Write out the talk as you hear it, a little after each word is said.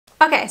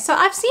Okay, so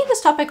I've seen this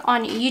topic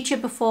on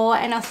YouTube before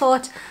and I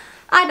thought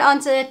I'd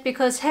answer it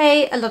because,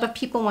 hey, a lot of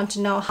people want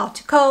to know how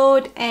to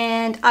code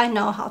and I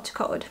know how to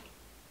code.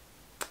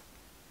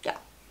 Yeah.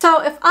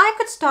 So if I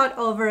could start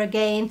over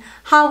again,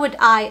 how would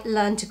I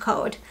learn to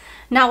code?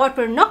 Now, what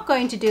we're not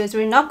going to do is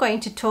we're not going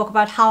to talk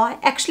about how I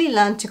actually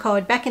learned to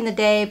code back in the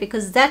day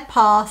because that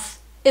path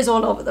is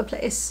all over the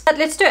place. But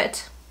let's do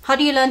it. How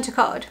do you learn to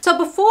code? So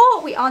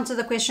before we answer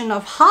the question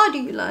of how do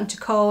you learn to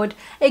code,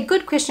 a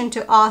good question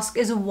to ask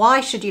is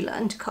why should you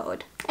learn to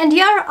code? And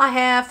here I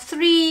have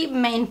 3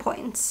 main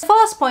points. The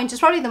first point is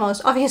probably the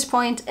most obvious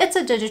point. It's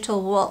a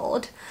digital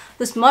world.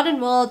 This modern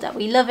world that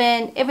we live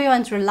in,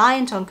 everyone's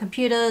reliant on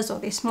computers or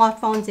their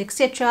smartphones,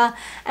 etc.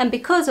 And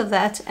because of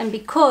that, and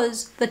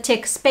because the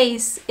tech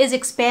space is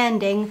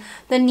expanding,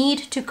 the need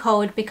to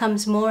code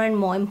becomes more and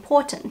more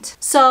important.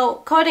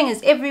 So coding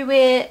is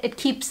everywhere, it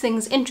keeps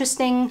things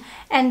interesting,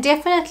 and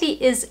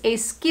definitely is a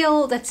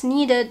skill that's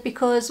needed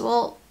because,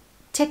 well,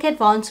 tech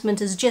advancement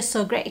is just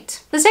so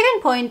great. The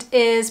second point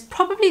is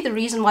probably the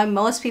reason why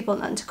most people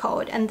learn to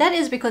code, and that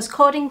is because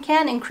coding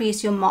can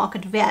increase your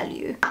market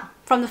value.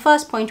 From the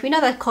first point, we know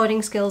that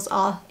coding skills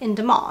are in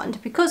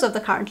demand because of the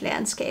current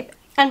landscape.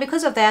 And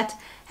because of that,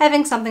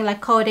 having something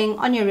like coding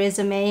on your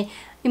resume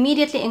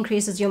immediately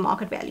increases your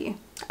market value.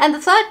 And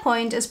the third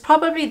point is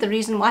probably the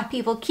reason why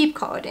people keep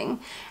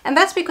coding. And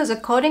that's because the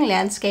coding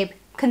landscape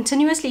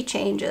continuously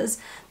changes.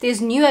 There's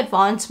new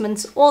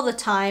advancements all the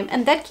time,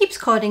 and that keeps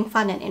coding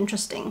fun and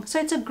interesting. So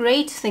it's a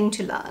great thing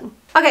to learn.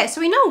 Okay,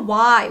 so we know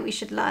why we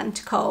should learn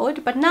to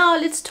code, but now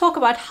let's talk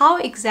about how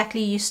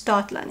exactly you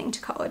start learning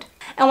to code.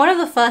 And one of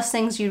the first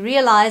things you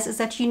realize is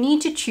that you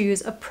need to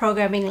choose a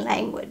programming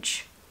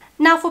language.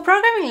 Now, for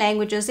programming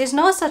languages, there's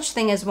no such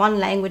thing as one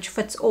language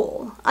fits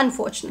all,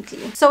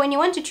 unfortunately. So when you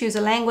want to choose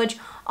a language,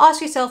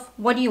 ask yourself,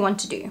 what do you want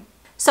to do?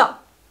 So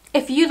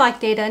if you like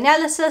data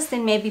analysis,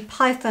 then maybe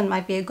Python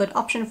might be a good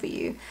option for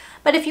you.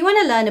 But if you want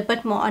to learn a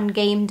bit more on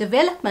game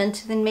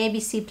development, then maybe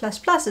C++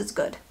 is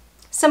good.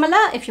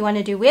 Similar, if you want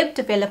to do web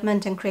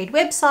development and create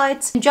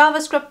websites,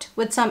 JavaScript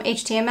with some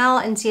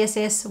HTML and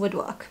CSS would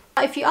work.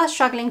 If you are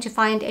struggling to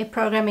find a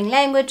programming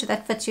language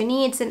that fits your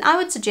needs, then I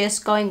would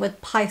suggest going with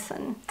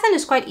Python. Python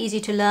is quite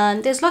easy to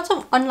learn. There's lots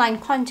of online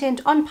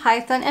content on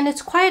Python, and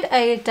it's quite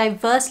a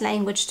diverse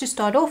language to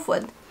start off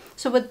with.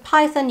 So with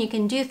Python, you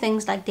can do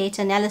things like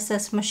data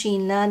analysis,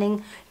 machine learning.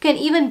 You can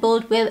even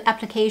build web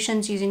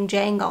applications using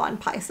Django on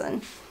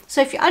Python.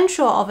 So if you're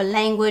unsure of a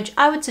language,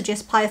 I would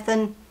suggest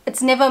Python.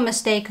 It's never a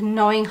mistake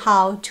knowing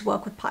how to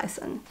work with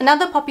Python.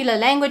 Another popular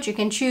language you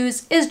can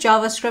choose is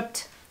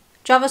JavaScript.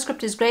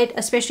 JavaScript is great,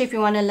 especially if you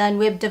want to learn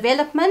web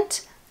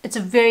development. It's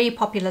a very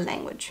popular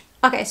language.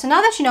 Okay, so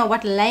now that you know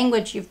what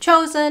language you've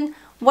chosen,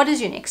 what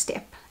is your next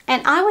step?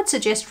 And I would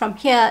suggest from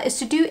here is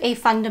to do a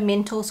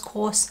fundamentals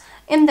course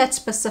in that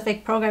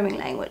specific programming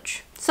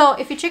language. So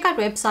if you check out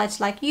websites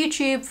like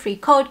YouTube, Free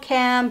Code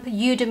Camp,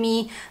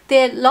 Udemy,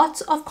 there are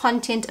lots of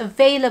content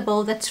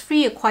available that's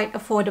free or quite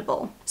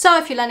affordable. So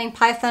if you're learning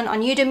Python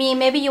on Udemy,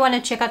 maybe you want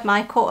to check out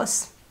my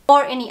course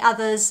or any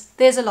others.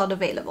 There's a lot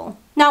available.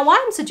 Now,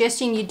 why I'm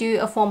suggesting you do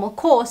a formal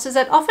course is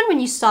that often when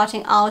you're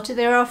starting out,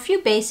 there are a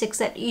few basics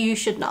that you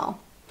should know.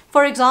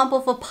 For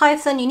example, for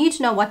Python, you need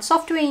to know what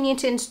software you need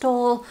to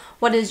install,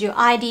 what is your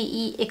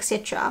IDE,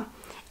 etc.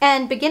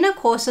 And beginner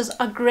courses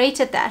are great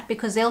at that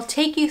because they'll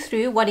take you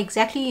through what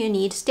exactly you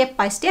need step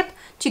by step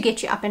to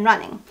get you up and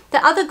running.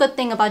 The other good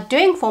thing about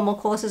doing formal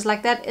courses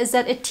like that is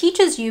that it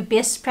teaches you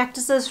best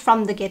practices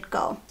from the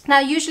get-go. Now,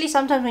 usually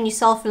sometimes when you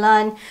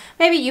self-learn,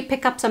 maybe you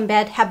pick up some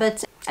bad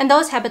habits, and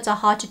those habits are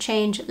hard to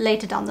change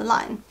later down the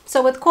line.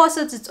 So with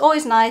courses, it's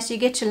always nice. You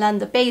get to learn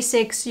the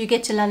basics, you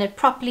get to learn it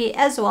properly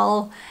as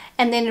well,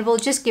 and then it will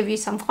just give you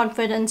some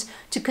confidence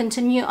to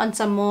continue on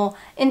some more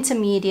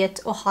intermediate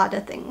or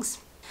harder things.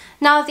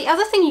 Now, the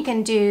other thing you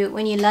can do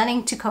when you're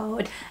learning to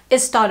code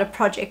is start a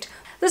project.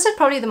 This is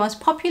probably the most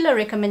popular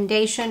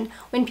recommendation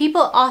when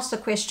people ask the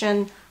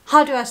question,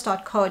 how do I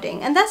start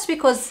coding? And that's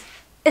because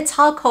it's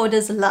how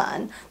coders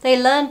learn.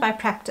 They learn by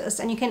practice,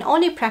 and you can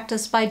only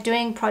practice by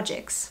doing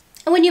projects.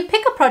 And when you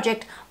pick a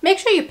project, make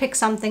sure you pick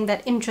something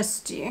that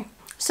interests you.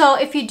 So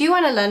if you do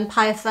want to learn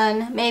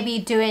Python, maybe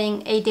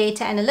doing a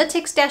data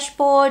analytics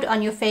dashboard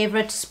on your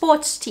favorite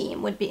sports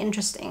team would be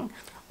interesting.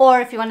 Or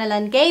if you want to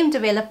learn game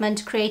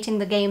development, creating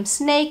the game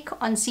Snake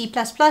on C++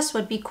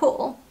 would be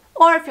cool.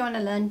 Or if you want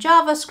to learn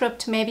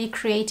JavaScript, maybe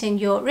creating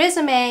your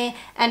resume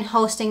and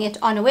hosting it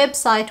on a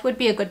website would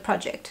be a good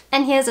project.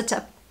 And here's a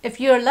tip.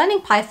 If you're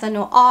learning Python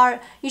or R,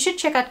 you should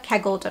check out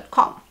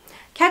Kaggle.com.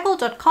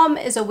 Kaggle.com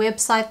is a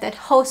website that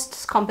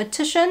hosts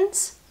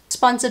competitions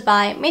sponsored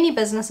by many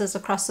businesses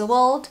across the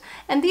world.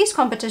 And these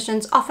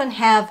competitions often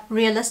have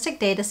realistic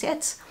data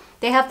sets.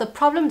 They have the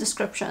problem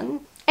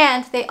description,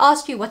 and they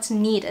ask you what's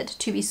needed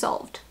to be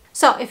solved.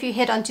 So if you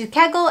head onto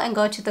Kaggle and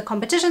go to the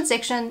competition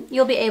section,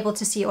 you'll be able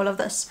to see all of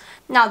this.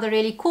 Now, the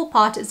really cool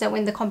part is that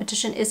when the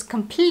competition is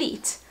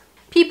complete,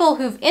 people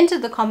who've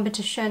entered the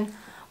competition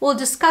will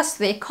discuss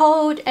their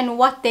code and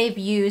what they've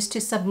used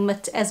to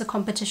submit as a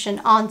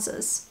competition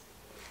answers.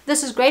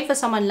 This is great for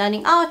someone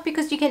learning out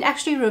because you can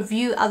actually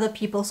review other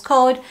people's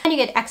code and you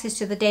get access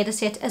to the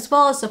dataset as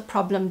well as the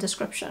problem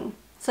description.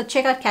 So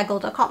check out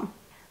Kaggle.com.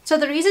 So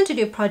the reason to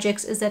do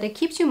projects is that it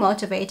keeps you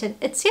motivated,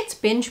 it sets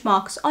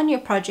benchmarks on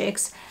your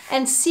projects,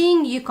 and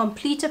seeing you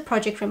complete a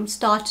project from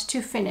start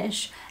to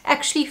finish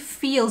actually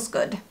feels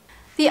good.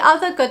 The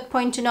other good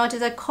point to note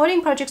is that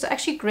coding projects are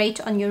actually great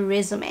on your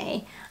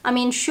resume. I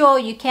mean, sure,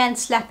 you can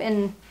slap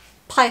in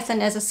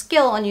Python as a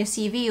skill on your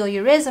CV or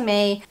your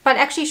resume, but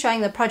actually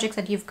showing the projects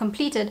that you've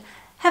completed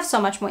have so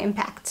much more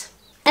impact.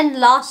 And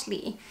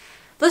lastly,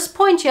 this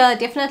point here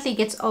definitely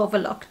gets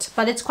overlooked,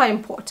 but it's quite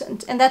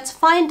important, and that's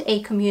find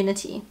a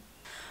community.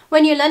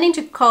 When you're learning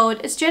to code,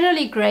 it's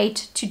generally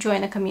great to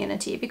join a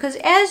community because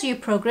as you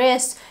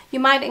progress, you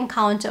might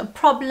encounter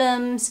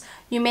problems,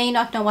 you may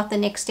not know what the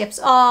next steps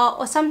are,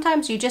 or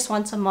sometimes you just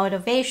want some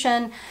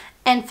motivation,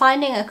 and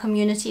finding a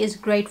community is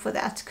great for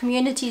that.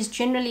 Communities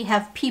generally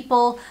have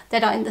people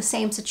that are in the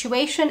same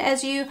situation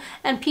as you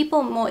and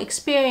people more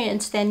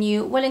experienced than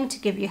you willing to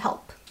give you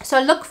help.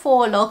 So look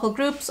for local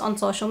groups on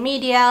social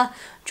media,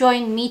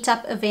 join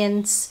meetup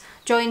events,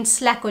 join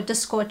Slack or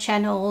Discord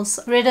channels.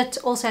 Reddit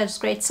also has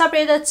great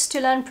subreddits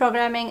to learn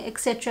programming,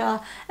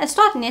 etc. and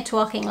start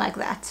networking like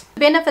that. The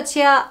benefits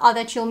here are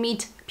that you'll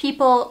meet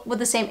people with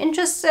the same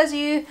interests as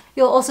you.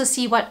 You'll also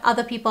see what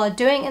other people are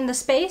doing in the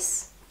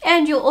space,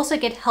 and you'll also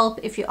get help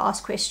if you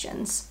ask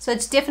questions. So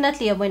it's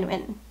definitely a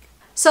win-win.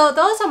 So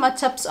those are my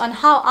tips on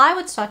how I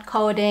would start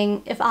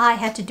coding if I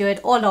had to do it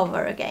all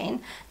over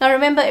again. Now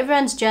remember,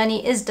 everyone's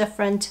journey is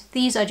different.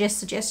 These are just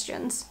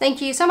suggestions.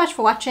 Thank you so much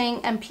for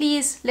watching, and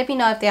please let me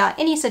know if there are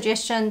any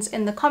suggestions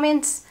in the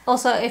comments.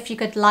 Also, if you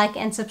could like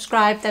and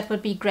subscribe, that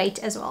would be great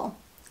as well.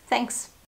 Thanks.